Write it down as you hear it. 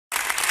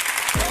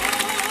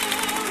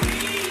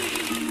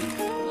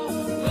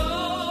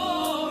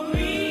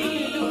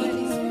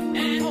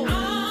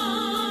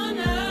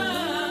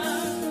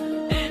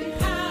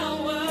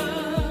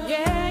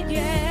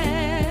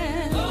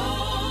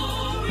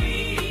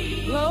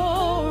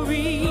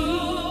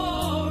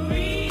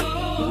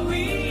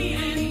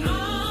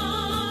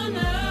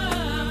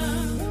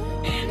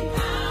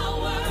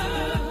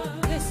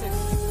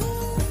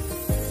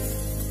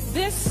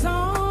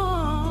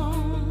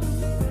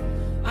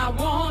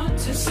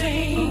to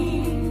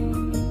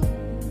sing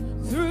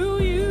through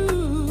you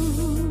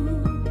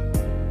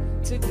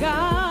to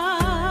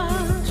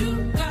God,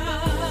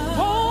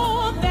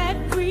 for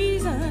that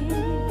reason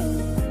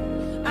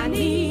I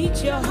need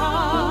your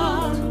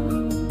heart.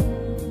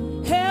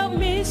 Help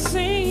me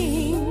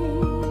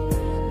sing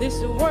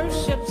this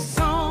worship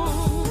song.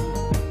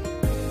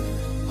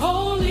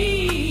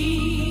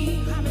 Holy,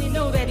 how many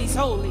know that he's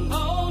holy?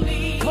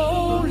 Holy,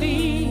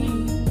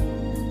 holy,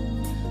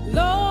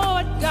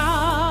 Lord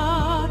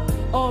God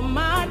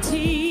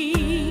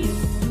Almighty,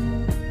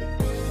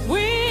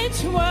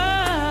 which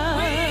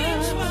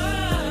was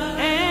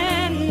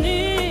and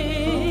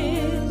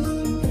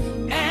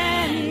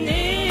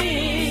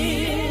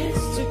is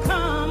to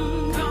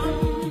come.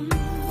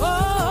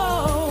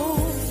 Oh,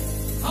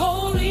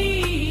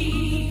 holy,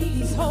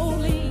 he's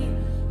holy,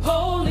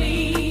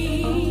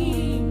 holy,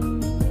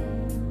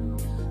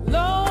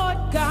 Lord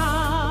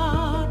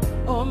God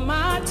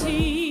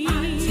Almighty,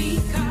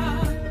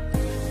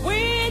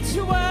 which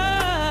was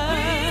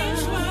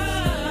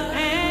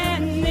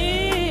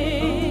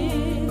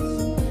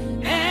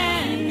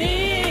and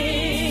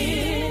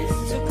is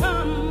to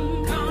come.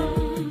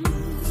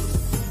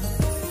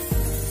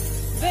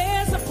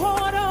 There's a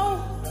portal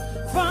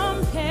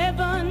from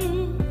heaven,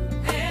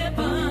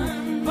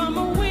 from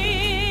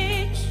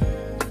which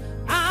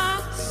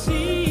I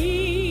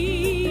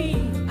see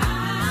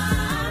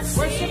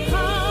worship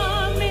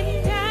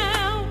coming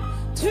down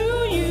to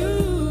you,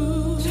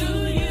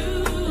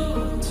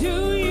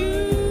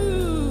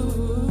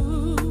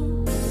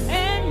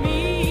 and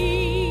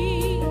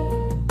me.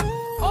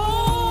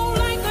 Oh,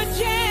 like a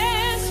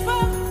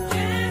jasper,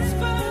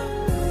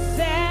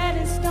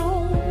 satin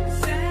stone,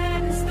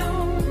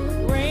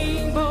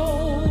 rainbow,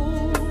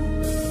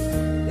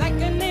 like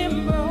an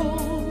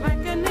emerald,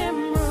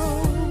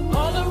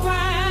 all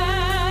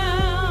around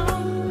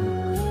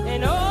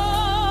and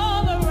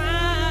all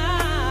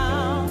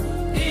around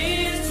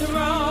is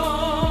throne.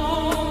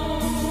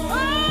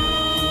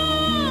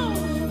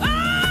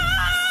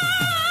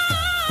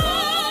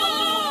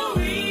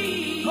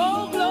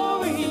 Oh,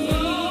 glory,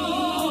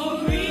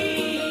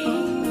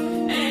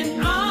 and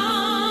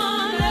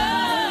honor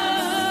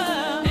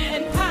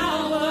and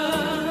power.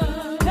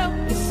 Help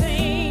me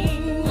sing.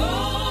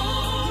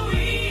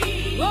 Glory,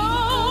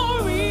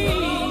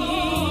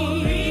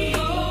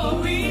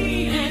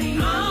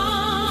 and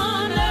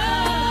honor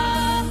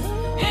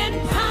and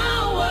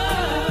power.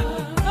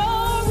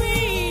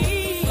 Glory,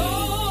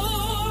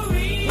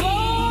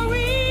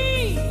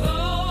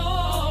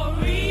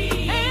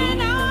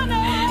 and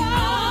honor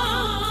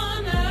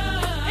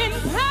and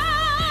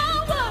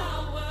power.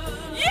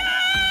 Yeah.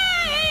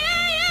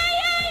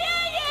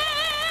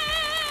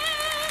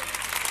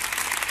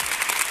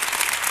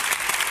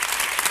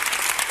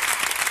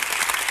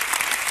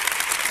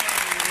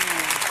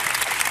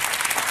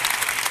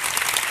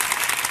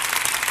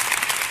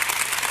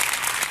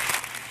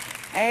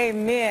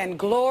 Amen.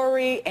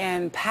 Glory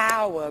and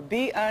power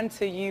be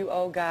unto you,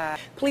 O God.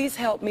 Please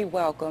help me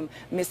welcome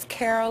Miss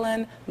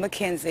Carolyn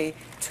McKenzie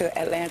to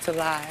Atlanta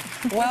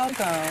Live.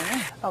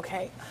 Welcome.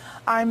 Okay,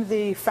 I'm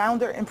the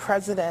founder and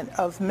president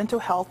of Mental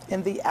Health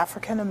in the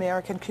African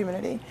American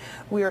Community.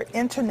 We are an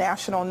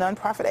international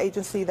nonprofit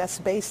agency that's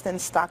based in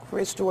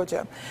Stockbridge,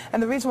 Georgia.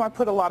 And the reason why I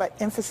put a lot of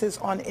emphasis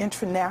on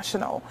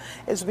international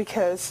is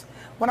because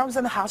when I was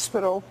in the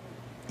hospital,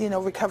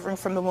 recovering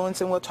from the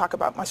wounds, and we'll talk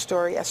about my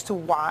story as to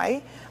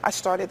why I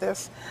started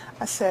this,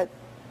 I said,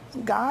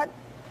 God,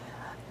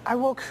 I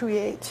will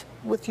create,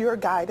 with your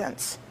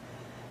guidance,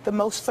 the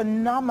most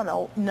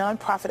phenomenal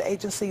nonprofit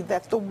agency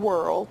that the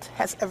world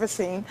has ever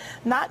seen.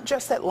 Not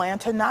just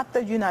Atlanta, not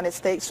the United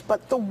States,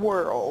 but the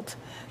world.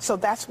 So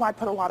that's why I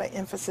put a lot of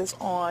emphasis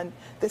on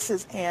this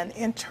is an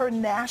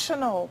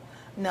international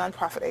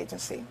nonprofit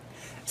agency.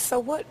 So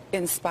what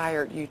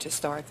inspired you to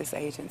start this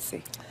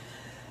agency?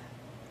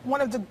 One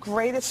of the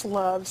greatest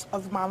loves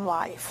of my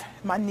life,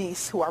 my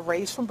niece, who I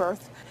raised from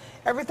birth,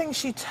 everything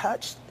she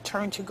touched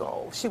turned to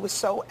gold. She was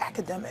so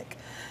academic.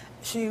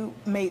 She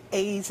made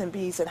A's and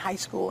B's in high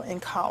school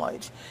and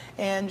college,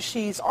 and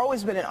she's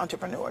always been an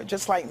entrepreneur,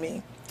 just like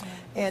me.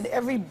 And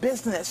every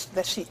business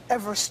that she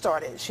ever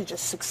started, she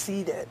just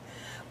succeeded.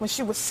 When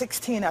she was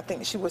 16, I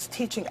think she was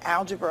teaching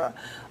algebra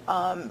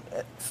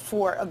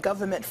for a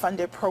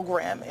government-funded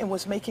program and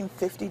was making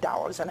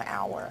 $50 an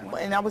hour.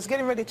 And I was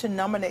getting ready to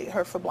nominate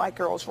her for Black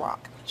Girls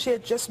Rock. She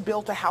had just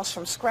built a house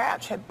from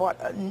scratch, had bought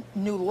a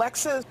new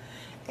Lexus,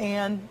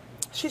 and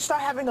she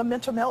started having a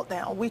mental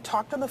meltdown. We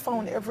talked on the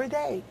phone every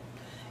day.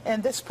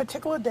 And this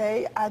particular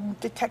day, I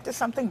detected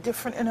something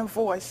different in her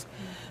voice.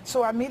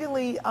 So I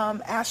immediately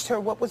asked her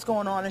what was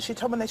going on, and she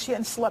told me that she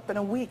hadn't slept in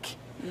a week.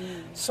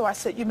 So I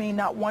said, you mean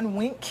not one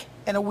wink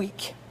in a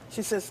week?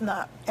 She says,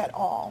 not at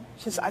all.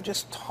 She says, I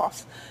just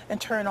toss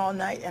and turn all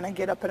night, and I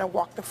get up and I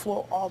walk the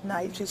floor all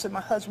night. She said, my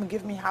husband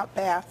gives me hot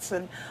baths,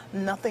 and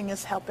nothing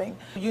is helping.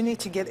 You need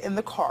to get in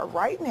the car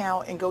right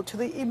now and go to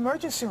the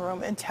emergency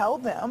room and tell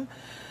them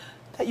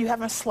that you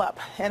haven't slept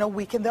in a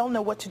week, and they'll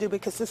know what to do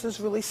because this is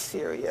really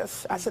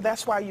serious. I said,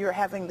 that's why you're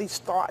having these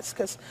thoughts,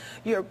 because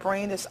your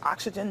brain is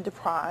oxygen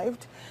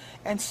deprived.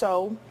 And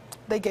so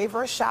they gave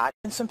her a shot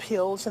and some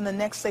pills, and the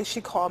next day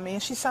she called me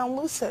and she sounded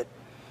lucid.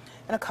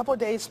 And a couple of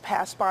days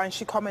passed by and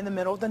she called me in the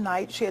middle of the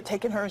night. She had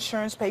taken her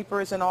insurance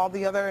papers and all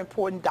the other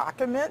important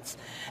documents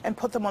and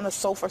put them on the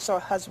sofa so her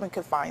husband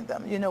could find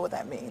them. You know what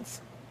that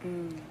means.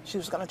 She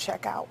was going to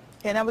check out.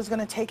 And I was going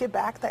to take it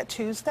back that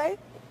Tuesday.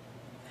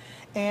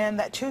 And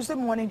that Tuesday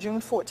morning, June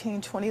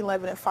 14,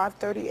 2011, at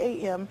 5:30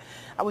 a.m.,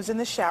 I was in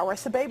the shower. I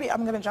said, baby,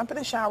 I'm going to jump in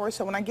the shower,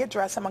 so when I get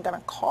dressed, I'm going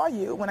to call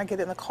you when I get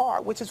in the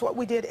car, which is what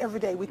we did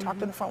every day. We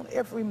talked on the phone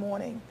every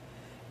morning.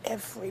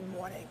 Every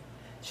morning.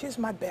 She's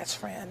my best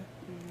friend.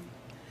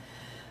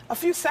 A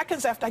few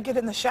seconds after I get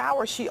in the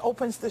shower, she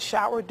opens the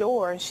shower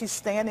door, and she's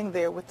standing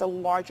there with the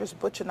largest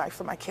butcher knife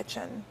from my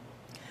kitchen.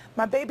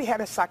 My baby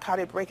had a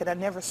psychotic break, and I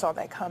never saw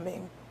that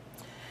coming.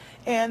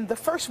 And the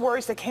first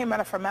words that came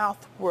out of her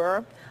mouth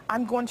were,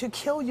 I'm going to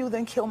kill you,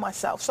 then kill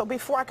myself. So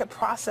before I could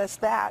process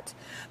that,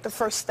 the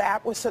first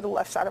stab was to the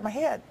left side of my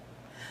head.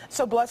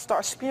 So blood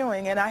started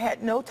spewing, and I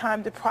had no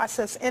time to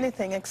process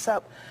anything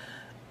except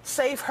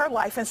save her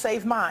life and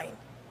save mine.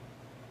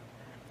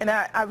 And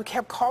I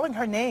kept calling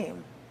her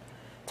name.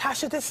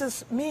 Tasha, this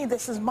is me,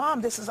 this is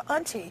mom, this is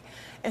auntie.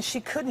 And she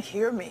couldn't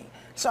hear me.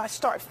 So I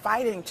started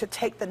fighting to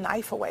take the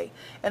knife away.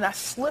 And I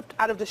slipped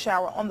out of the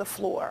shower on the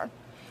floor.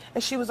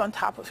 And she was on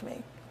top of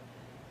me.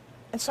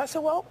 And so I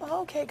said, well,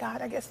 okay,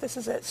 God, I guess this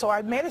is it. So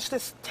I managed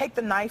to take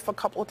the knife a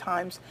couple of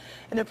times.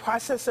 In the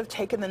process of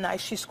taking the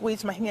knife, she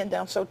squeezed my hand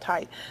down so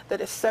tight that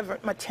it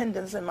severed my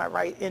tendons in my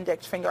right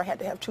index finger. I had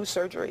to have 2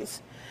 surgeries.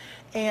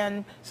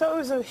 And so it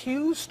was a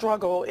huge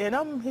struggle. And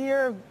I'm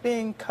here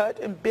being cut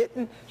and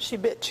bitten. She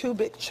bit 2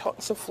 big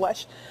chunks of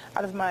flesh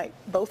out of my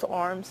both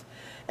arms.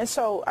 And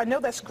so I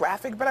know that's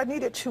graphic, but I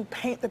needed to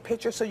paint the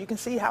picture so you can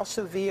see how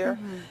severe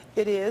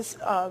it is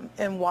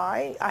and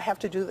why I have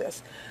to do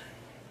this.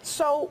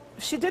 So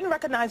she didn't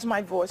recognize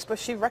my voice, but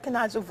she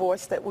recognized a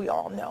voice that we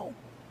all know.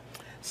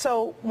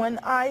 So when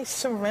I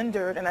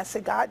surrendered and I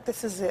said, God,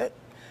 this is it.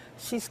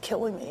 She's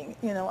killing me.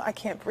 You know, I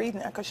can't breathe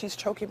now because she's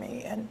choking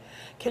me. And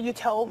can you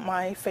tell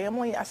my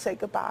family I said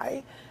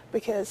goodbye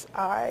because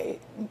I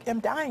am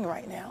dying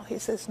right now? He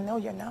says, no,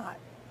 you're not.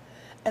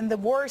 And the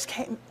words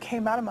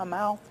came out of my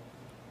mouth.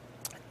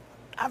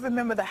 I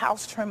remember the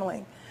house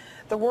trembling.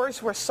 The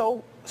words were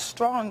so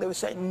strong, they were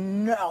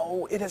saying,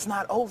 no, it is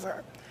not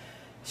over.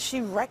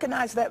 She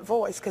recognized that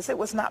voice because it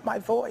was not my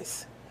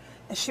voice.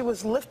 And she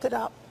was lifted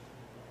up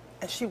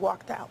and she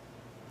walked out.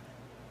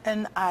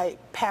 And I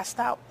passed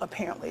out,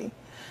 apparently.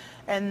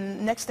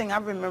 And next thing I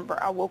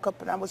remember, I woke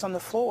up and I was on the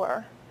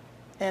floor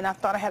and I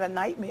thought I had a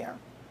nightmare.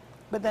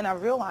 But then I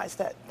realized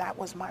that that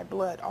was my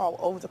blood all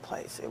over the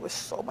place. It was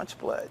so much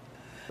blood.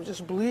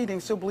 Just bleeding,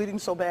 still bleeding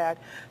so bad.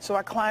 So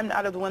I climbed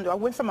out of the window. I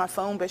went for my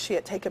phone, but she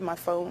had taken my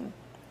phone.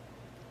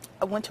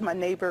 I went to my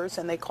neighbors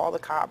and they called the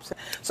cops.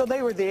 So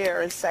they were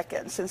there in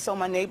seconds. And so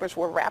my neighbors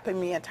were wrapping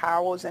me in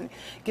towels and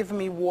giving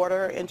me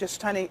water and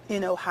just trying to, you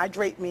know,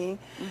 hydrate me.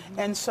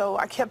 And so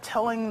I kept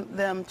telling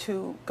them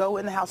to go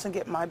in the house and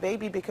get my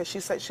baby because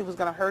she said she was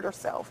going to hurt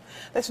herself.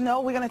 They said,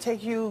 no, we're going to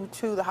take you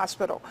to the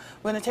hospital.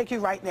 We're going to take you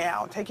right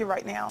now, take you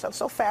right now.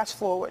 So fast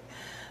forward.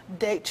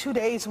 2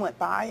 days went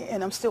by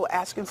and I'm still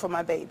asking for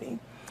my baby.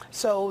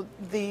 So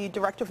the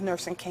director of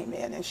nursing came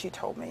in and she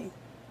told me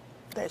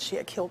that she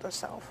had killed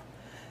herself.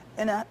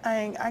 And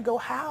I go,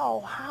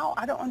 how?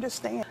 I don't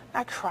understand.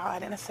 I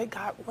cried and I said,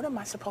 God, what am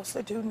I supposed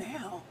to do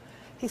now?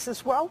 He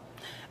says, well,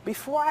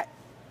 before I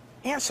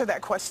answer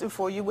that question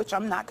for you, which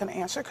I'm not going to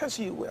answer because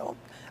you will,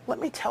 let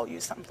me tell you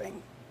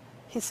something.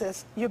 He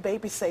says, your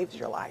baby saved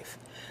your life.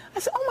 I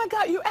said, oh my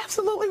God, you're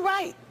absolutely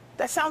right.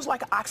 That sounds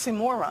like an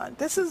oxymoron.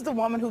 This is the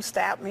woman who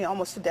stabbed me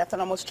almost to death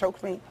and almost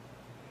choked me.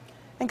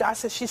 And God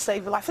says, she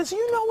saved your life. I said,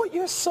 you know what?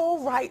 You're so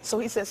right. So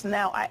he says,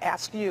 now I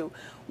ask you,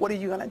 what are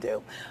you going to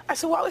do? I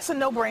said, well, it's a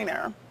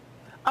no-brainer.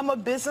 I'm a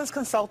business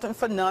consultant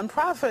for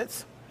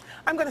nonprofits.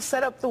 I'm going to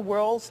set up the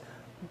world's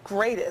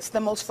greatest, the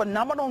most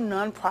phenomenal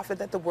nonprofit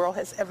that the world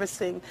has ever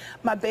seen.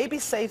 My baby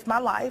saved my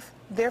life.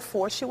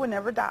 Therefore, she will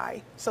never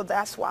die. So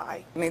that's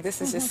why. I mean,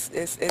 this is just,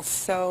 it's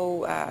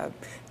so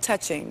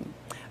touching.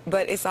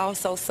 But it's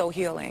also so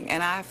healing.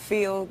 And I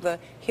feel the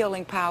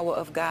healing power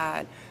of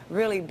God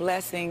really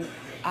blessing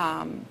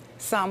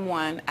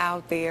someone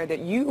out there that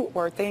you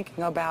were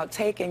thinking about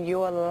taking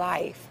your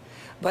life.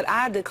 But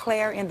I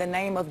declare in the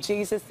name of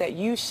Jesus that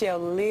you shall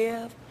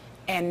live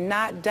and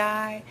not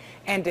die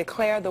and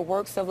declare the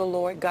works of the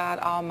Lord God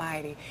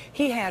Almighty.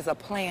 He has a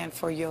plan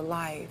for your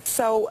life.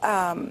 So,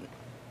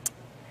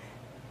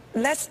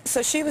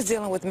 so she was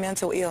dealing with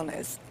mental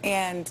illness.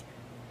 And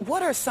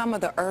what are some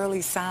of the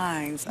early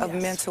signs of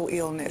mental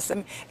illness? I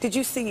mean, did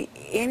you see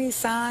any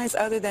signs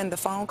other than the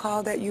phone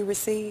call that you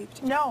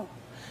received? No.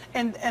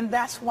 And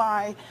that's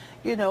why,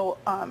 you know,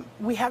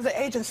 we have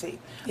the agency.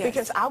 Yes.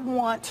 Because I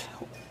want,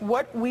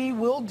 what we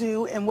will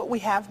do and what we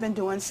have been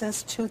doing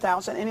since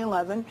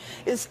 2011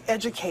 is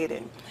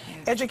educating.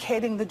 Yes.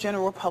 Educating the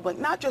general public,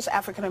 not just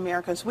African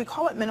Americans. We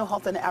call it mental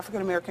health in the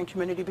African American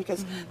community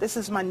because this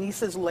is my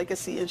niece's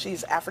legacy and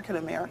she's African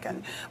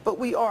American. But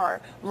we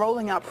are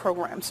rolling out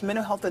programs,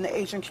 mental health in the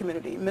Asian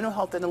community, mental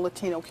health in the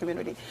Latino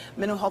community,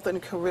 mental health in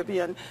the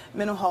Caribbean,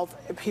 mental health,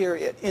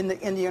 period, in the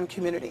Indian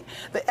community.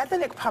 The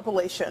ethnic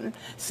population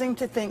seem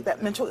to think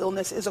that mental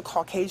illness is a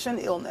Caucasian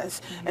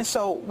illness. And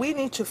so we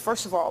need to,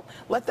 first of all,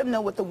 let them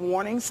know what the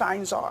warning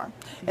signs are.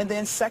 And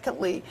then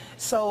secondly,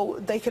 so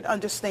they can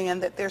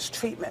understand that there's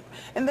treatment.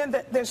 And then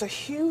that there's a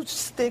huge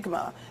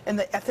stigma in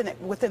the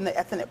within the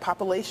ethnic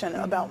population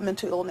about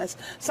mental illness.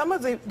 Some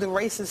of the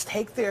races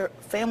take their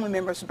family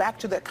members back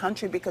to their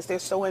country because they're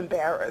so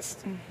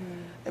embarrassed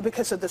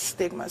because of the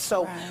stigma.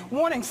 So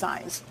warning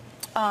signs.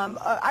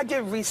 I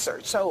did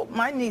research. So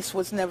my niece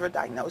was never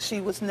diagnosed. She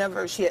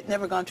had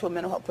never gone to a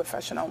mental health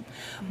professional.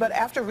 But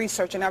after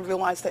researching, I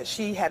realized that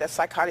she had a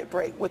psychotic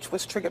break, which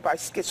was triggered by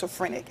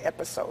schizophrenic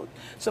episode.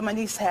 So my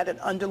niece had an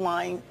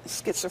underlying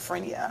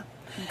schizophrenia.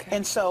 Okay.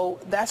 And so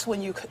that's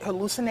when you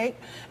hallucinate,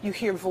 you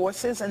hear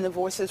voices, and the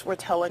voices were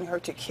telling her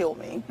to kill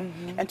me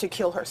and to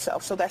kill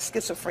herself. So that's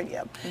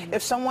schizophrenia.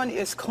 If someone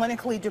is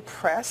clinically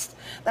depressed,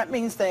 that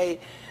means they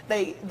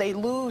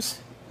lose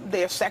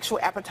their sexual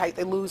appetite,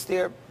 they lose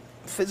their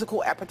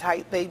physical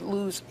appetite, they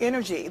lose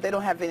energy, they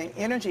don't have any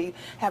energy,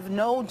 have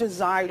no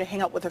desire to hang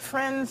out with their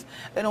friends,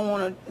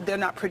 they're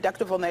not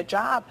productive on their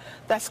job.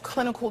 That's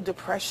clinical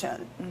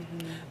depression.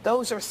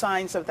 Those are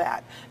signs of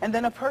that. And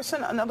then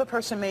another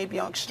person may be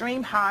on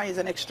extreme highs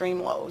and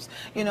extreme lows.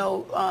 You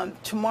know,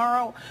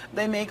 tomorrow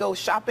they may go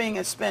shopping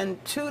and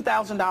spend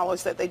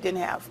 $2,000 that they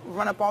didn't have,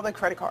 run up all their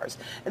credit cards,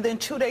 and then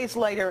 2 days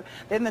later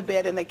they're in the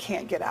bed and they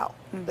can't get out.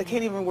 They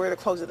can't even wear the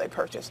clothes that they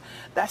purchased.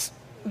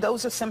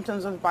 Those are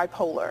symptoms of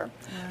bipolar.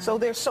 So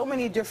there's so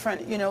many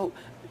different, you know,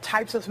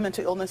 types of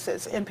mental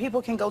illnesses, and people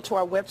can go to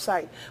our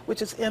website,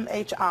 which is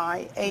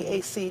MHIAAC.org,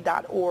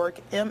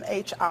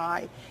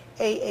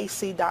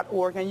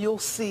 MHIAAC.org, and you'll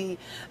see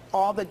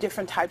all the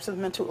different types of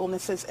mental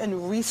illnesses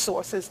and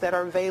resources that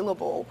are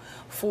available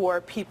for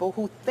people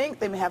who think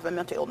they may have a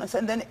mental illness.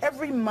 And then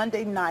every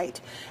Monday night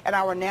at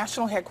our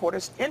national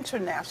headquarters,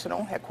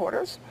 international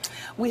headquarters,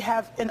 we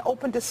have an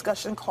open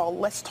discussion called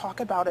Let's Talk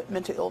About It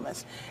Mental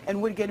Illness.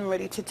 And we're getting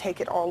ready to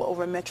take it all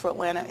over Metro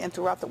Atlanta and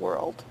throughout the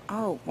world.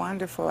 Oh,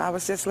 wonderful. I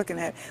was just looking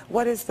at,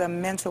 what is the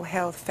mental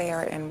health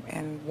fair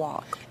and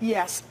walk?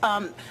 Yes.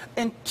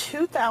 In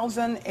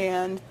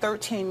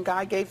 2013,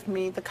 God gave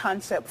me the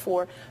concept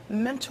for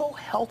mental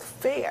health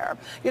fair.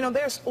 You know,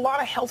 there's a lot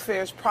of health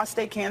fairs,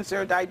 prostate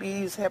cancer,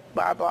 diabetes, hip,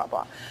 blah, blah,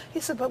 blah. He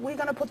said, but we're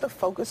going to put the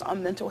focus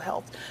on mental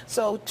health.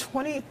 So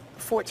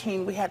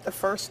 2014, we had the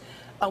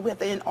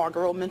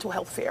inaugural mental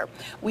health fair.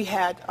 We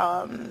had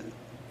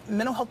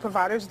mental health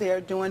providers there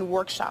doing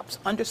workshops,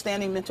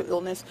 understanding mental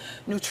illness,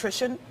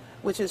 nutrition,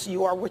 which is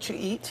you are what you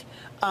eat.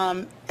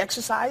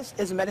 Exercise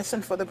is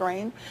medicine for the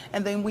brain.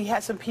 And then we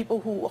had some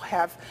people who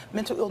have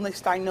mental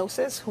illness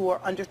diagnosis who are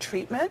under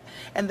treatment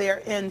and they're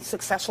in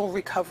successful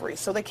recovery.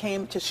 So they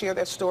came to share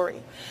their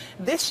story.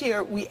 This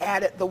year we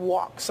added the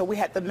walk. So we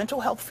had the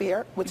mental health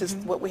fair, which is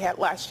what we had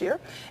last year,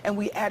 and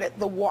we added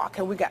the walk,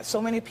 and we got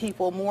so many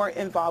people more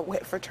involved. We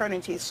had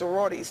fraternities,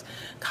 sororities,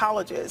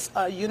 colleges,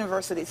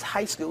 universities,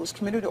 high schools,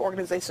 community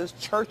organizations,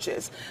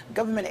 churches,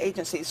 government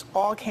agencies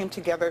all came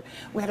together.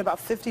 We had about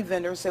 50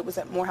 vendors. It was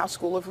at Morehouse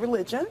School of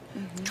Religion.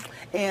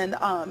 And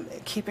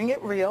keeping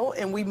it real,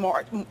 and we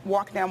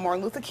walked down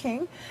Martin Luther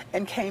King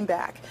and came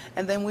back,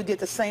 and then we did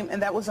the same, and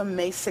that was on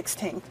May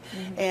 16th.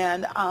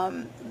 And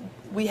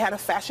we had a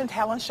fashion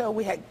talent show.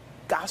 We had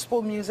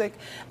gospel music.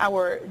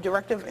 Our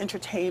director of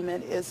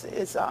entertainment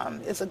is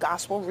a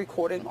gospel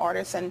recording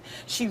artist, and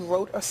she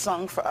wrote a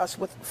song for us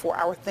for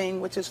our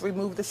thing, which is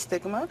Remove the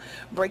Stigma,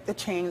 Break the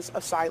Chains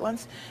of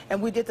Silence.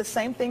 And we did the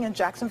same thing in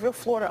Jacksonville,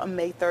 Florida on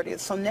May 30th.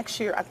 So next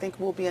year, I think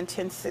we'll be in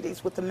 10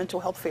 cities with the mental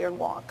health fair and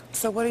walk.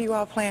 So what are you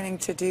all planning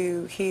to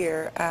do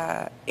here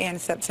in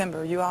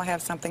September? You all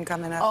have something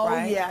coming up,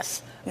 right? Oh,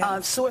 yes.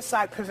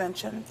 Suicide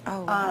prevention.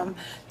 Oh, wow.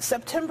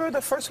 September,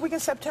 the first week in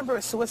September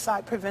is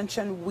Suicide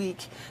Prevention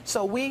Week.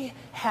 So we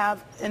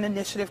have an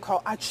initiative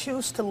called I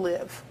Choose to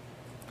Live.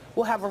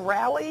 We'll have a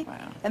rally,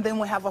 and then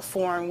we'll have a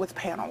forum with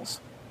panels.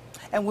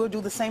 And we'll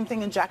do the same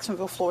thing in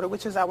Jacksonville, Florida,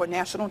 which is our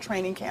national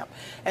training camp.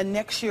 And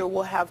next year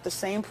we'll have the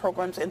same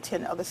programs in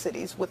 10 other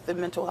cities with the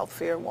mental health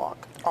fair and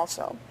walk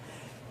also.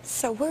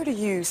 So where do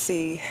you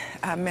see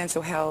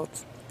mental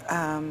health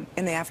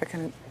in the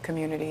African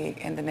community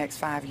in the next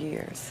 5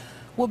 years?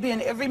 We'll be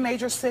in every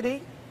major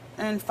city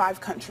in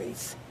 5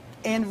 countries,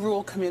 and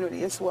rural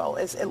community as well,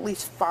 as at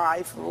least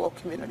 5 rural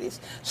communities,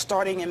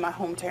 starting in my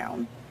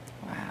hometown.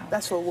 Wow.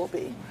 That's where we'll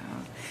be.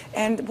 Wow.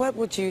 And what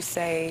would you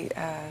say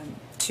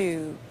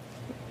to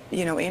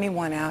you know,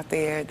 anyone out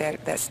there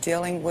that's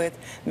dealing with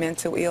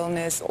mental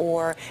illness,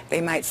 or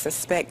they might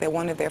suspect that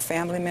one of their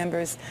family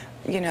members,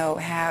 you know,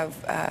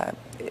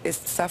 is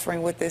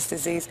suffering with this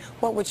disease,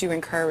 what would you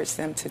encourage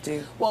them to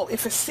do? Well,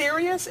 if it's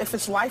serious, if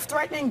it's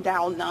life-threatening,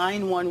 dial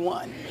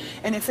 911.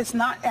 And if it's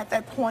not at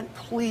that point,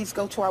 please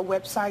go to our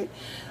website.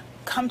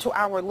 Come to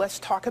our Let's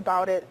Talk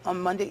About It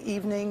on Monday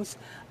evenings.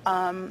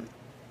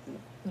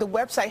 The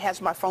website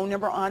has my phone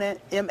number on it,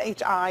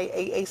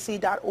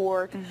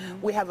 MHIAAC.org.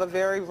 We have a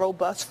very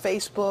robust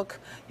Facebook,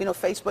 you know,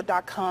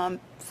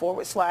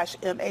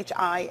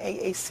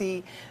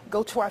 facebook.com/MHIAAC.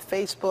 Go to our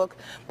Facebook.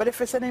 But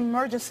if it's an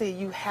emergency,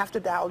 you have to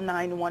dial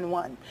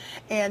 911.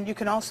 And you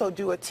can also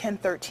do a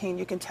 1013.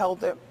 You can tell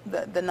the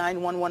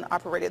 911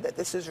 operator that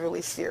this is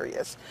really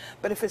serious.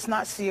 But if it's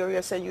not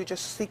serious and you're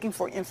just seeking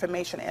for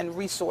information and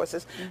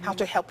resources, how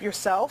to help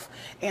yourself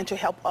and to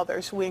help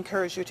others, we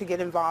encourage you to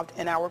get involved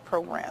in our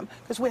program,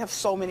 because we have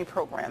so many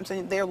programs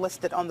and they're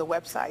listed on the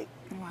website.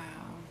 Wow.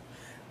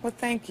 Well,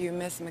 thank you,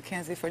 Ms.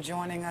 McKenzie, for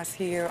joining us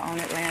here on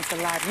Atlanta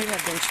Live. You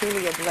have been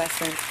truly a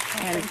blessing,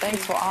 and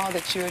thanks for all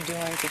that you're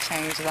doing to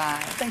change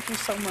lives. Thank you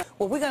so much.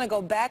 Well, we're going to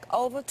go back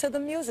over to the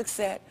music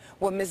set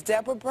where Ms.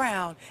 Deborah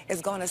Brown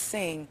is going to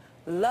sing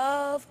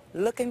Love,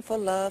 Looking for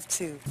Love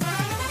Too.